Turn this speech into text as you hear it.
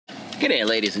G'day,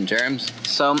 ladies and germs.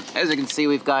 So, as you can see,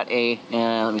 we've got a,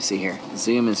 let me see here.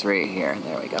 Zoom is right here.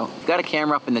 There we go. We've got a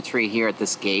camera up in the tree here at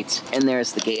this gate, and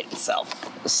there's the gate itself.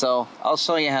 So, I'll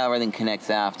show you how everything connects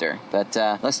after. But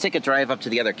let's take a drive up to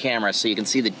the other camera so you can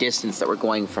see the distance that we're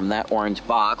going from that orange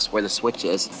box where the switch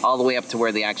is, all the way up to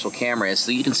where the actual camera is,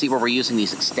 so you can see where we're using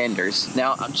these extenders.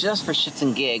 Now, just for shits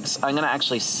and gigs, I'm gonna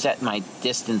actually set my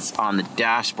distance on the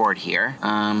dashboard here.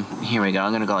 Here we go.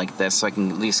 I'm gonna go like this so I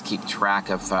can at least keep track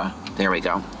of, there we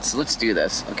go. So let's do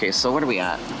this. Okay, so what are we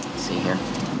at? Let's see here.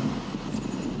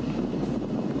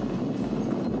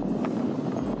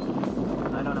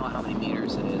 I don't know how many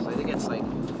meters it is. I think it's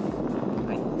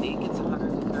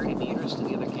 130 meters to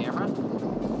the other camera.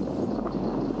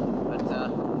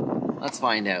 But let's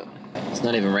find out. It's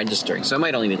not even registering, so it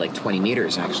might only be like 20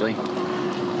 meters actually.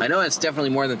 I know it's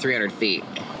definitely more than 300 feet.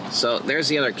 So there's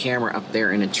the other camera up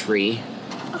there in a tree.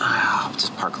 I'll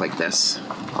just park like this.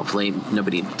 Hopefully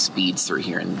nobody speeds through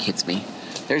here and hits me.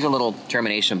 There's a little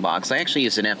termination box. I actually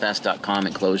used an fs.com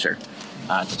enclosure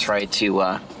to try to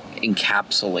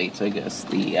encapsulate, I guess,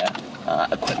 the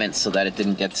equipment so that it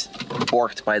didn't get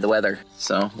borked by the weather.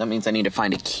 So that means I need to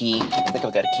find a key. I think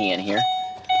I've got a key in here.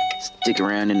 Let's dig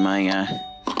around in my,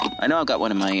 I know I've got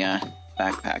one in my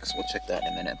backpacks. We'll check that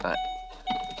in a minute, but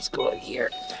let's go out here.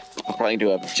 I'll probably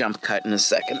do a jump cut in a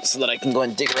second so that I can go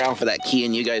and dig around for that key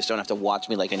and you guys don't have to watch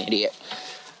me like an idiot.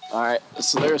 All right,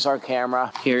 so there's our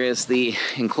camera. Here is the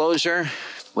enclosure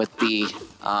with the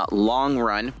long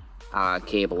run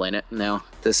cable in it. Now,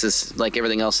 this is like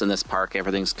everything else in this park.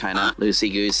 Everything's kind of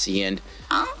loosey-goosey, and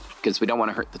because we don't want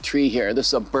to hurt the tree here. This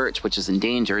is a birch, which is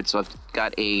endangered, so I've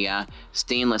got a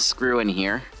stainless screw in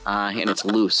here, and it's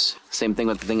loose. Same thing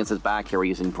with the thing that's back here. We're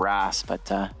using brass, but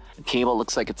the cable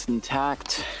looks like it's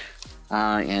intact.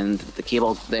 And the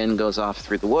cable then goes off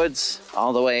through the woods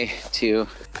all the way to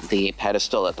the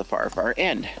pedestal at the far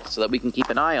end, so that we can keep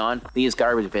an eye on these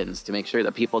garbage bins to make sure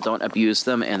that people don't abuse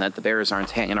them and that the bears aren't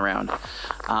hanging around.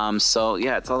 So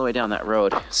yeah, it's all the way down that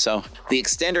road. So the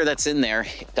extender that's in there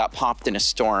got popped in a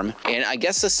storm, and I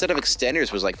guess this set of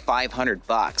extenders was like 500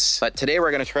 bucks. But today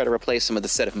we're gonna try to replace them with a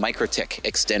set of Mikrotik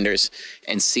extenders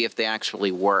and see if they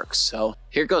actually work. So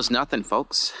here goes nothing,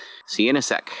 folks. See you in a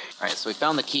sec. All right, so we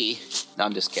found the key. No,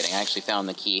 I'm just kidding. I actually found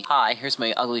the key. Hi, here's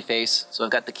my ugly face. So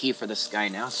I've got the key for this guy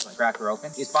now, so I crack her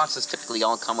open. These boxes typically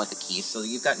all come with a key, so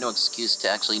you've got no excuse to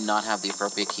actually not have the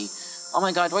appropriate key. Oh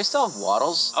my God, do I still have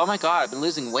waddles? Oh my God, I've been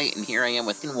losing weight and here I am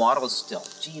with waddles still.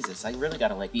 Jesus, I really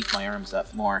gotta like beef my arms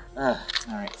up more. All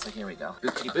right, so here we go.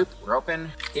 Boopity boop, we're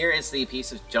open. Here is the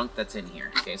piece of junk that's in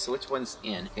here. Okay, so which one's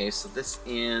in? Okay, so this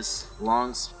is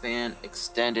Longspan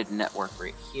extended network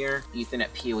right here.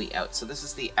 Ethernet PoE out. So this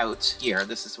is the out here.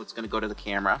 This is what's gonna go to the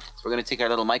camera. So we're gonna take our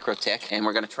little Mikrotik and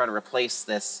we're gonna try to replace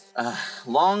this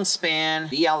Longspan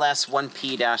VLS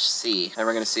 1P-C. And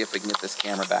we're gonna see if we can get this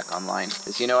camera back online.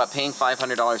 Because you know what, paying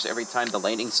 $500 every time the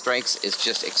lightning strikes is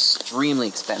just extremely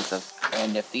expensive.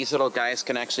 And if these little guys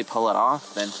can actually pull it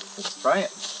off, then let's try it.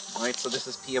 All right, so this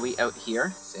is PoE out here.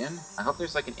 It's in. I hope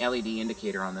there's like an LED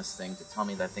indicator on this thing to tell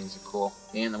me that things are cool.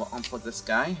 And then we'll unplug this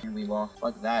guy and we will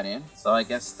plug that in. So I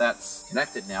guess that's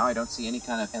connected now. I don't see any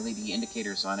kind of LED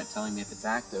indicators on it telling me if it's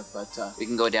active, but we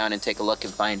can go down and take a look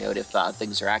and find out if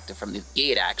things are active from the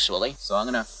gate actually. So I'm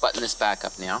gonna button this back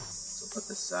up now. So put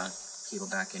this cable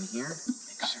back in here.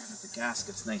 Make sure that the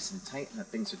gasket's nice and tight and that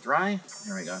things are dry.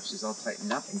 There we go, she's all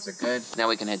tightened up, things are good. Now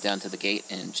we can head down to the gate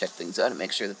and check things out and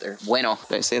make sure that they're bueno.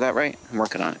 Did I say that right? I'm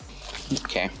working on it.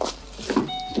 Okay.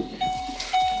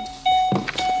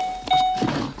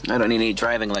 I don't need any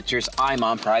driving lectures. I'm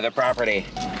on private property.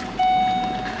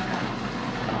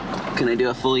 Can I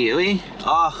do a full UE?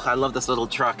 Oh, I love this little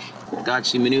truck. God,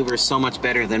 she maneuvers so much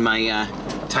better than my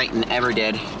Titan ever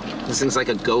did. This thing's like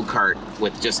a go-kart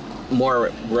with just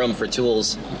more room for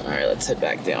tools. All right, let's head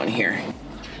back down here.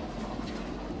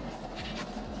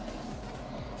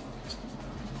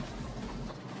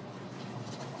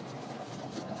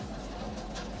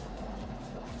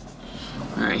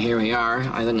 All right, here we are.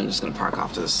 I think I'm just gonna park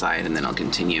off to the side and then I'll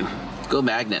continue. Go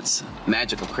magnets.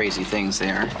 Magical, crazy things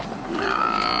they are.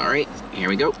 All right, here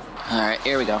we go. All right,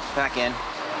 here we go, back in. All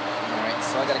right,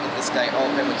 so I gotta get this guy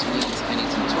open, which means I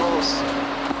need some tools.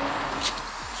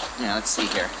 Yeah, let's see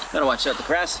here. Gotta watch out, the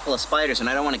grass is full of spiders and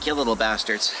I don't want to kill little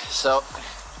bastards. So,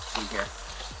 see here.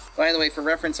 By the way, for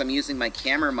reference, I'm using my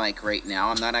camera mic right now.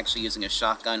 I'm not actually using a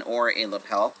shotgun or a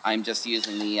lapel. I'm just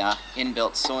using the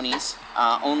inbuilt Sony's,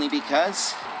 only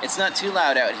because it's not too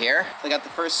loud out here. I got the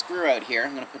first screw out here.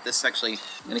 I'm gonna put this I'm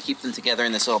gonna keep them together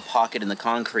in this little pocket in the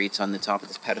concrete on the top of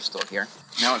this pedestal here.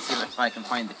 Now let's see if I can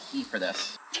find the key for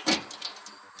this.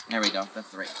 There we go. That's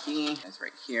the right key. That's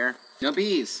right here. No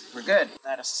bees. We're good.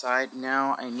 That aside,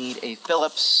 now I need a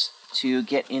Phillips to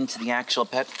get into the actual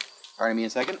pet. Pardon me a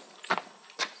second.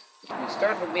 You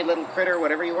start with me, little critter,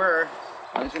 whatever you were.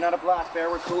 As long as you're not a black bear,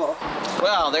 we're cool.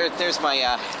 Well, there's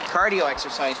my cardio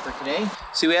exercise for today.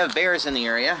 See, we have bears in the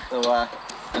area, so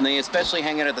and they especially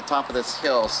hang out at the top of this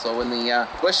hill. So when the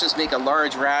bushes make a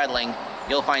large rattling,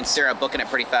 you'll find Sarah booking it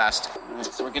pretty fast. All right,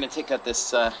 so we're gonna take out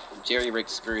this jerry rig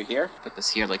screw here. Put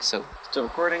this here like so. Still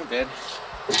recording, good.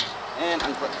 And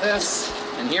unclip this,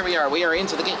 and here we are. We are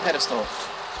into the gate pedestal.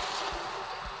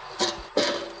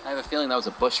 I have a feeling that was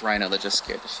a bush rhino that just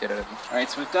scared the shit out of me. All right,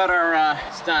 so we've got our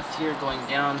stuff here going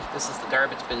down. This is the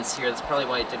garbage bins here. That's probably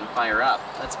why it didn't fire up.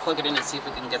 Let's plug it in and see if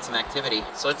we can get some activity.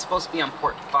 So it's supposed to be on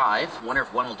port 5. Wonder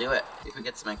if one will do it. See if we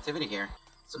get some activity here.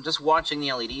 So I'm just watching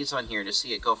the LEDs on here to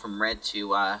see it go from red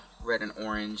to red and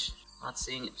orange. Not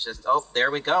seeing it just, oh, there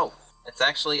we go. It's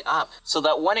actually up. So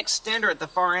that one extender at the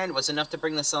far end was enough to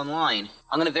bring this online.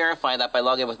 I'm going to verify that by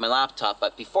logging in with my laptop,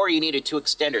 but before you needed 2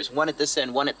 extenders, one at this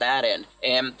end, one at that end.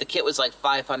 And the kit was like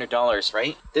 $500,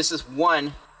 right? This is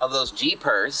one of those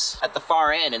Gpers at the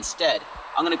far end instead.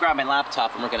 I'm going to grab my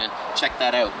laptop and we're going to check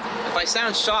that out. If I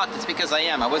sound shocked, it's because I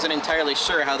am. I wasn't entirely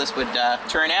sure how this would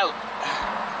turn out.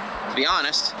 To be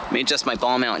honest, let me adjust my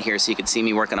ball mount here so you can see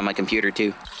me working on my computer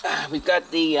too. We've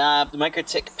got the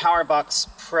Mikrotik PowerBox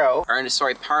Pro, or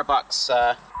sorry, PowerBox,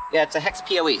 yeah, it's a hex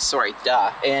PoE, sorry,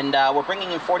 duh. And we're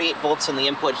bringing in 48 volts on the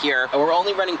input here. And we're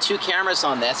only running 2 cameras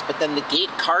on this, but then the gate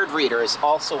card reader is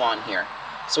also on here.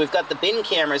 So we've got the bin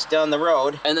cameras down the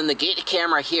road, and then the gate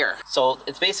camera here. So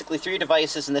it's basically 3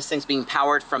 devices, and this thing's being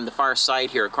powered from the far side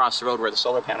here across the road where the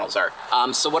solar panels are.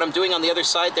 So what I'm doing on the other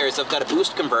side there is I've got a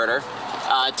boost converter,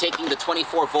 taking the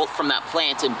 24 volt from that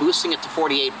plant and boosting it to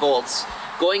 48 volts,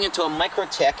 going into a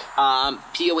Mikrotik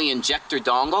PoE injector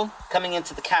dongle, coming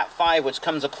into the Cat 5, which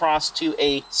comes across to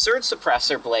a surge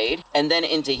suppressor blade, and then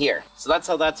into here. So that's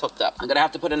how that's hooked up. I'm gonna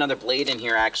have to put another blade in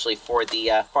here actually for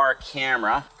the far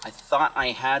camera. I thought I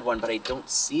had one, but I don't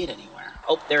see it anywhere.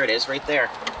 Oh, there it is, right there.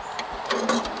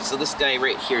 So this guy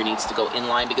right here needs to go in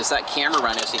line because that camera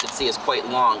run, as you can see, is quite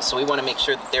long. So we want to make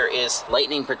sure that there is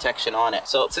lightning protection on it.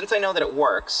 So since I know that it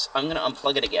works, I'm going to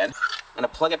unplug it again. I'm going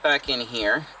to plug it back in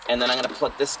here, and then I'm going to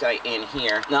plug this guy in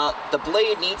here. Now, the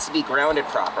blade needs to be grounded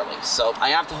properly. So I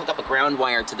have to hook up a ground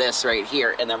wire to this right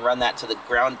here and then run that to the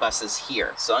ground buses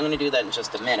here. So I'm going to do that in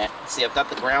just a minute. See, I've got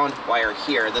the ground wire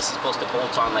here. This is supposed to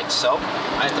bolt on like so.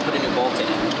 I have to put a new bolt in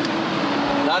it.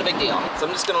 Not a big deal. So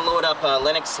I'm just going to load up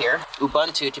Linux here,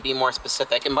 Ubuntu to be more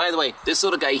specific. And by the way, this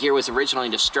little guy here was originally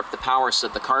to strip the power so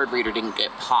that the card reader didn't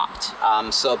get popped.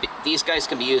 These guys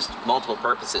can be used multiple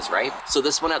purposes, right? So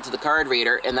this went out to the card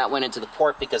reader and that went into the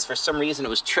port because for some reason it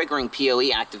was triggering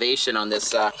PoE activation on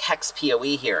this hex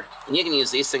PoE here. And you can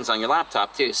use these things on your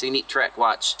laptop too. So neat trick,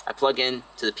 watch. I plug in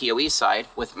to the PoE side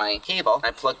with my cable.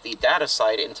 I plug the data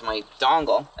side into my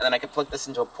dongle, and then I can plug this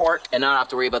into a port and not have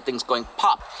to worry about things going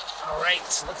pop. All right,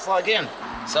 so let's log in.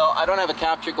 So I don't have a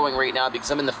capture going right now because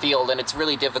I'm in the field and it's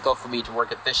really difficult for me to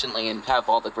work efficiently and have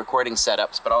all the recording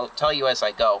setups, but I'll tell you as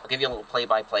I go. I'll give you a little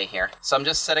play-by-play here. So I'm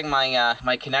just setting my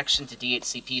my connection to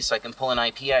DHCP so I can pull an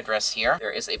IP address here.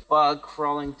 There is a bug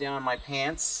crawling down my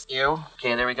pants. Ew.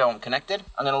 Okay, there we go, I'm connected.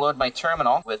 I'm gonna load my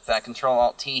terminal with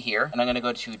Control-Alt-T here, and I'm gonna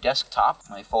go to desktop,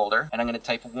 my folder, and I'm gonna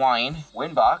type wine,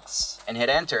 Winbox, and hit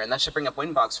enter, and that should bring up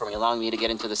Winbox for me, allowing me to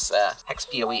get into this hex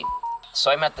PoE. So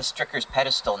I'm at the Stricker's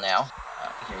pedestal now.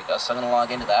 Here we go, so I'm gonna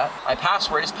log into that. My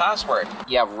password is password.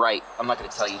 Yeah, right, I'm not gonna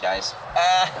tell you guys.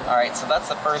 All right, so that's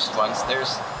the first one. So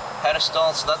there's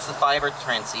pedestal, so that's the fiber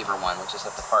transceiver one, which is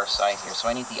at the far side here. So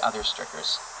I need the other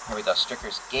Strickers. Here we go,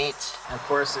 Stricker's gate. And of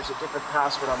course, there's a different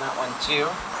password on that one too.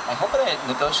 I hope that it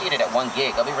negotiated at 1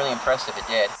 gig. I'll be really impressed if it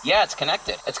did. Yeah, it's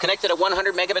connected. It's connected at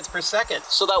 100 megabits per second.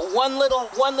 So that one little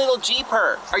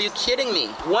Gper. Are you kidding me?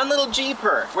 One little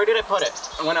Gper. Where did I put it?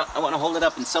 I wanna hold it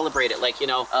up and celebrate it like, you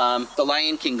know, the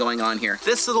Lion King going on here.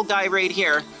 This little guy right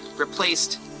here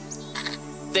replaced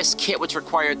this kit, which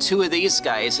required 2 of these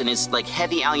guys and is like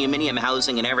heavy aluminum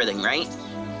housing and everything, right?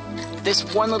 This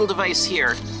one little device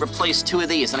here replaced 2 of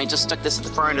these, and I just stuck this at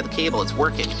the far end of the cable. It's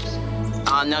working.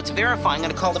 Now to verify, I'm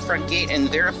gonna call the front gate and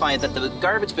verify that the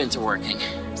garbage bins are working.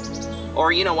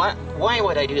 Or you know what? Why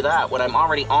would I do that when I'm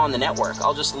already on the network?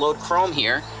 I'll just load Chrome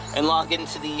here and log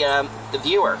into the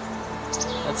viewer.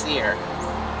 Let's see here.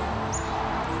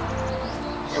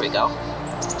 Here we go.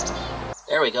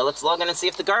 There we go. Let's log in and see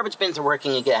if the garbage bins are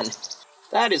working again.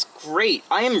 That is great.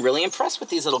 I am really impressed with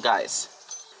these little guys.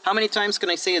 How many times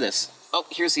can I say this? Oh,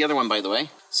 here's the other one, by the way.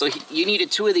 So you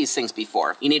needed 2 of these things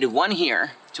before. You needed one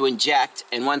here to inject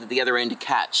and one at the other end to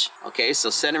catch. Okay, so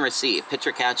send and receive,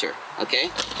 pitcher catcher, okay?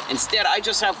 Instead, I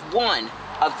just have one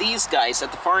of these guys at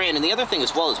the far end, and the other thing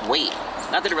as well is weight.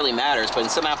 Not that it really matters, but in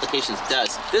some applications it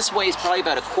does. This weighs probably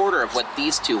about a quarter of what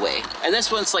these 2 weigh. And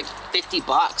this one's like 50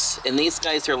 bucks, and these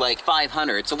guys are like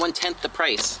 500, so 1/10 the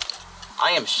price.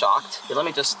 I am shocked. Here, let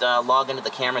me just log into the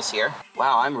cameras here.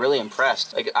 Wow, I'm really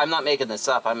impressed. Like, I'm not making this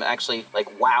up. I'm actually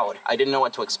like wowed. I didn't know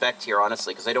what to expect here,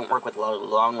 honestly, because I don't work with a lot of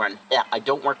long run. Yeah, I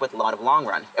don't work with a lot of long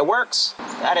run. It works.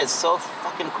 That is so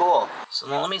fucking cool. So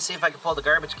now let me see if I can pull the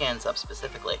garbage cans up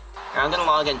specifically. Now, I'm gonna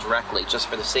log in directly just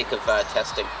for the sake of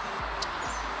testing.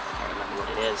 I can't remember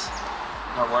what it is.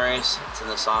 No worries, it's in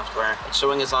the software. It's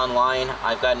showing us online.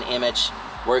 I've got an image.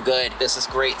 We're good. This is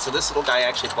great. So this little guy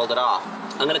actually pulled it off.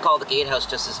 I'm gonna call the gatehouse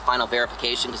just as final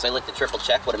verification because I like to triple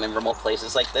check when I'm in remote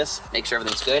places like this, make sure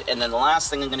everything's good. And then the last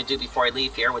thing I'm gonna do before I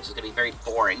leave here, which is gonna be very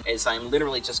boring, is I'm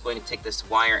literally just going to take this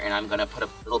wire and I'm gonna put a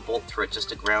little bolt through it just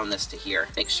to ground this to here.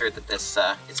 Make sure that this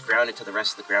is grounded to the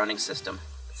rest of the grounding system.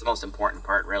 It's the most important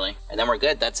part, really. And then we're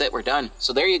good. That's it. We're done.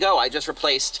 So there you go. I just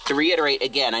replaced, to reiterate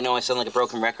again, I know I sound like a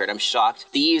broken record. I'm shocked.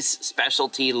 These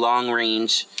specialty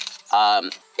long-range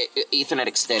Ethernet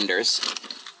extenders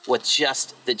with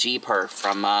just the Gper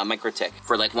from Mikrotik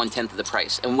for like 1/10 of the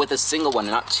price, and with a single one,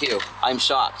 not 2. I'm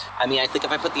shocked. I mean, I think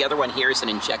if I put the other one here as an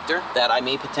injector, that I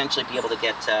may potentially be able to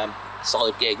get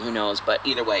solid gig, who knows, but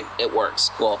either way, it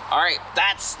works. Cool. All right,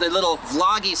 that's the little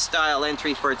vloggy style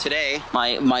entry for today.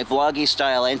 My vloggy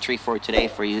style entry for today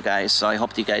for you guys. So I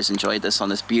hope you guys enjoyed this on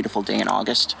this beautiful day in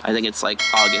August. I think it's like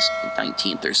August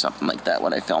 19th or something like that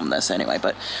when I filmed this anyway,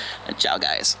 but ciao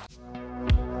guys.